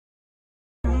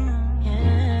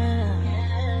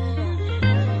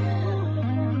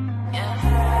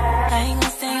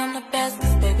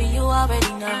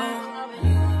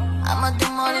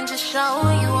show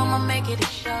you, I'ma make it a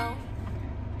show.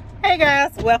 Hey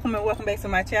guys, welcome and welcome back to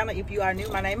my channel. If you are new,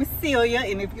 my name is Celia,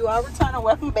 and if you are returning,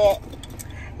 welcome back.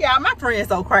 Yeah, my friend's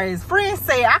so crazy. Friend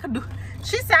said I could do.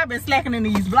 She said I've been slacking in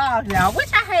these vlogs, y'all,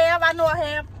 which I have. I know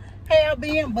I have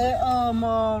been, but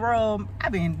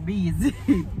I've been busy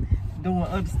doing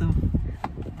other stuff.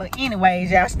 But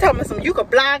anyways, y'all, she told me you could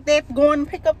blog that, go and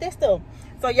pick up that stuff.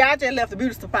 So y'all just left the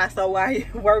beauty supply store while I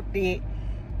worked it,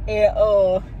 and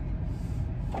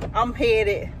I'm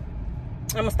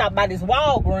gonna stop by this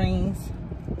Walgreens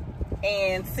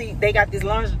and see they got this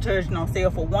laundry detergent on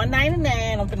sale for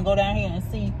 $1.99. I'm gonna go down here and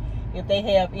see if they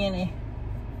have any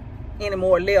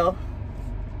more left,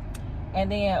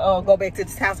 and then go back to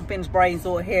this house and finish braiding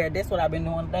her hair. That's what I've been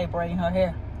doing today, braiding her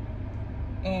hair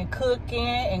and cooking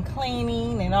and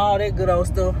cleaning and all that good old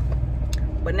stuff.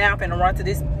 But now I'm finna run to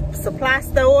this supply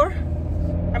store.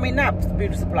 I mean, not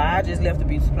beauty supply, I just left the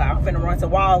beauty supply. I'm finna run to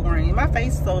Walgreens. My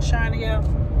face is so shiny, y'all.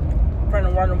 I'm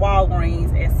finna run to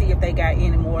Walgreens and see if they got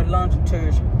any more laundry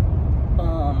detergent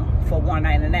for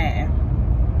 $1.99.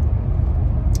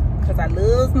 Cause I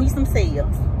love me some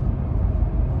sales.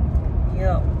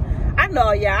 Yep. I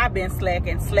know, y'all, I've been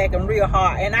slacking real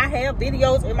hard, and I have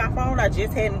videos in my phone. I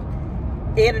just hadn't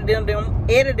edited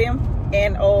them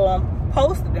and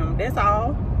posted them. That's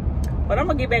all. But I'm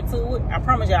gonna get back to it. I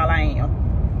promise y'all I am.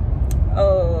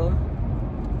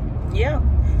 Yeah,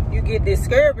 you get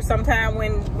discouraged sometimes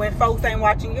when folks ain't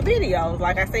watching your videos,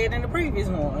 like I said in the previous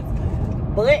ones.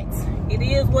 But it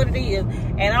is what it is,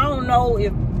 and I don't know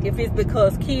if it's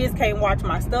because kids can't watch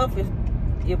my stuff, if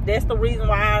that's the reason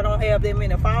why I don't have that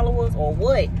many followers or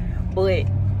what. But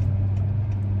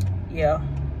yeah,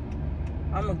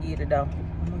 I'm gonna get it though.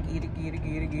 I'm gonna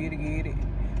get it.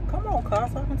 Come on, car,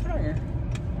 so I can turn.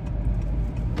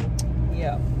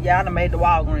 Yeah, y'all done made the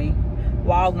Walgreens.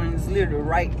 Walgreens is literally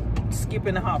right,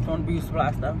 skipping the hop on the beauty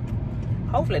supply stuff.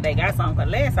 Hopefully they got some,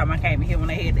 because last time I came in here when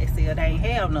they had that sale, they ain't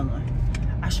have none.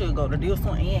 I should go to this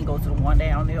one and go to the one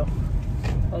down there.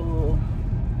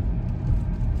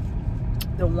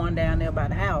 The one down there by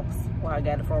the house where I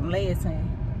got it from last time.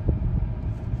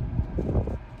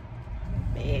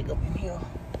 Bag up in here.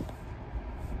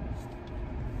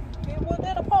 Yeah, was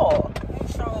that a park? It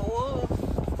sure was.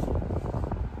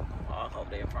 Park over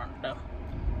there in front of the door.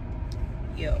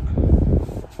 Yep.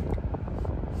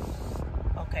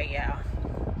 Okay, y'all.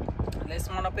 Let's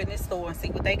run up in this store and see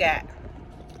what they got.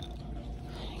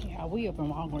 Yeah, we up in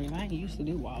Walgreens. I ain't used to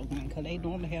do Walgreens because they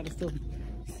normally have the stuff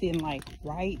sitting like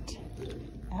right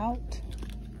out.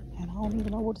 And I don't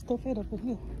even know what the stuff is up in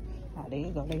here. Oh, there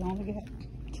you go. They only got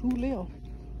 2 left.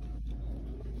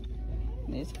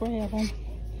 Let's grab them.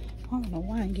 I don't know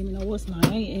why I ain't giving me no what's mine.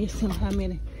 I ain't asking how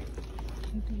many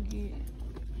you can get.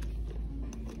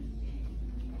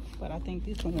 But I think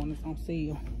this one is on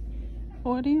sale.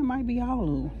 Or it might be all of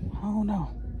them. I don't know.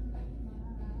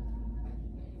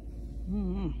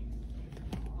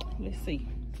 Let's see.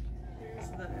 Here's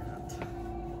that.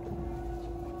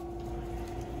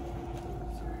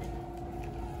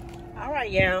 All right,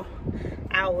 y'all.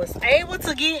 I was able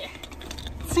to get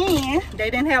 10. They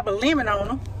didn't have a limit on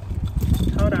them.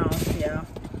 Hold on, y'all.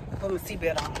 Put my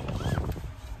seatbelt on.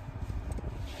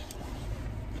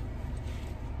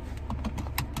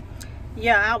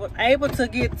 Yeah, I was able to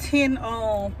get 10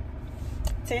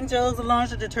 jugs of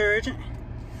laundry detergent,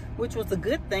 which was a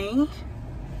good thing.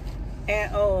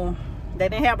 And they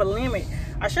didn't have a limit.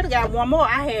 I should have got one more.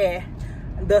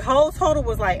 The whole total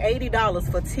was like $80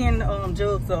 for 10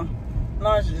 jugs of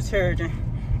laundry detergent,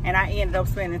 and I ended up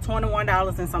spending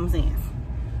 $21 and some cents.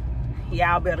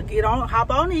 Y'all better hop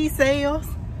on these sales.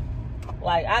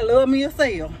 Like, I love me a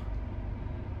sale,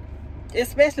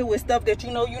 especially with stuff that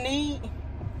you know you need.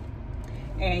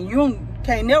 And you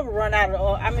can't never run out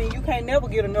of, I mean, you can't never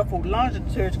get enough of laundry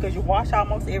detergent because you wash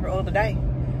almost every other day.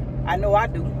 I know I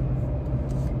do.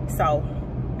 So,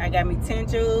 I got me 10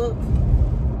 jugs.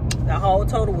 The whole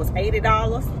total was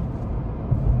 $80.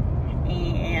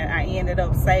 And I ended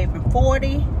up saving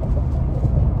 $40.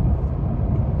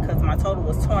 Because my total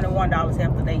was $21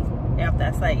 after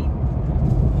I saved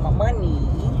my money.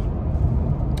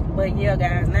 But yeah,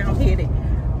 guys, now I'm headed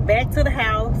back to the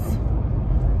house.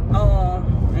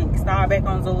 And start back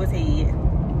on Zoe's head.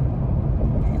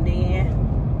 And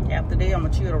then after that, I'm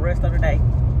gonna chill the rest of the day.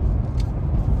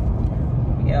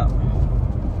 Yep.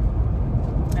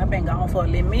 I've been gone for a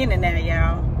little minute now,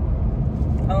 y'all.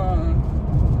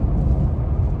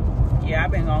 Yeah,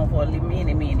 I've been gone for a little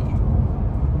minute.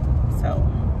 So,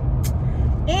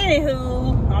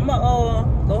 anywho, I'm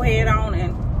gonna go ahead on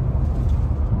and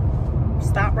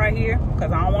stop right here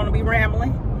because I don't want to be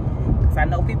rambling. Because I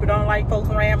know people don't like folks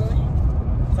rambling.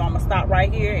 So I'm gonna stop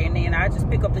right here, and then I just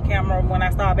pick up the camera when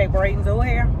I start back braiding Zoe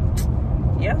hair.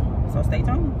 Yeah, so stay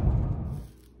tuned.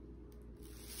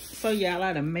 So y'all,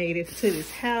 I done made it to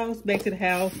this house, back to the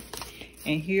house,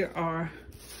 and here are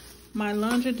my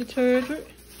laundry detergent.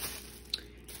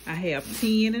 I have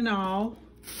 10 in all.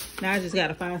 Now I just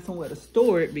gotta find somewhere to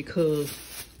store it because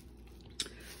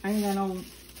I ain't got no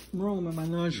room in my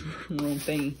laundry room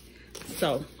thing.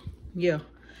 So yeah,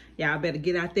 y'all better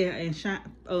get out there and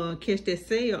catch that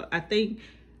sale.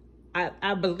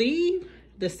 I believe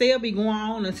the sale be going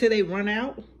on until they run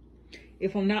out,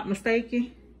 if I'm not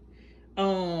mistaken.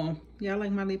 Y'all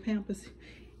like my little Pampers?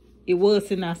 It was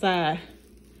sitting outside,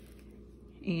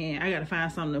 and I gotta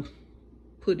find something to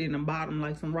put in the bottom,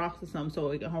 like some rocks or something,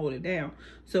 so it can hold it down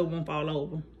so it won't fall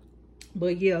over.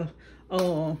 But yeah,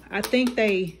 I think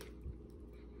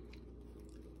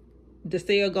the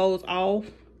sale goes off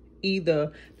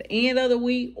either the end of the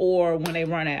week or when they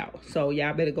run out. So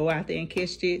y'all better go out there and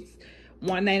catch this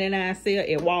 $1.99 sale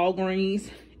at Walgreens,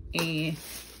 and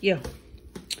yeah,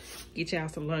 get y'all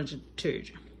some laundry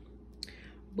detergent.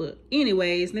 But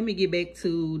anyways, let me get back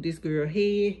to this girl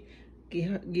head,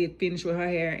 get finished with her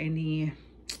hair, and then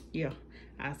yeah,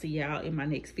 I'll see y'all in my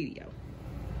next video.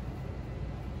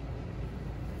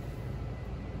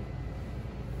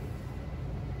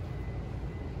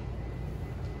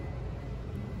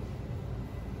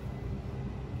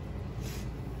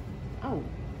 Oh.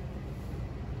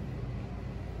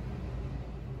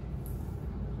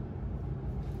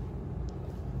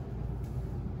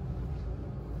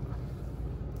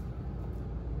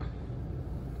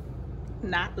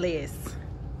 Knotless.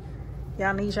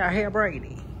 Y'all need your hair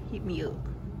braided, hit me up.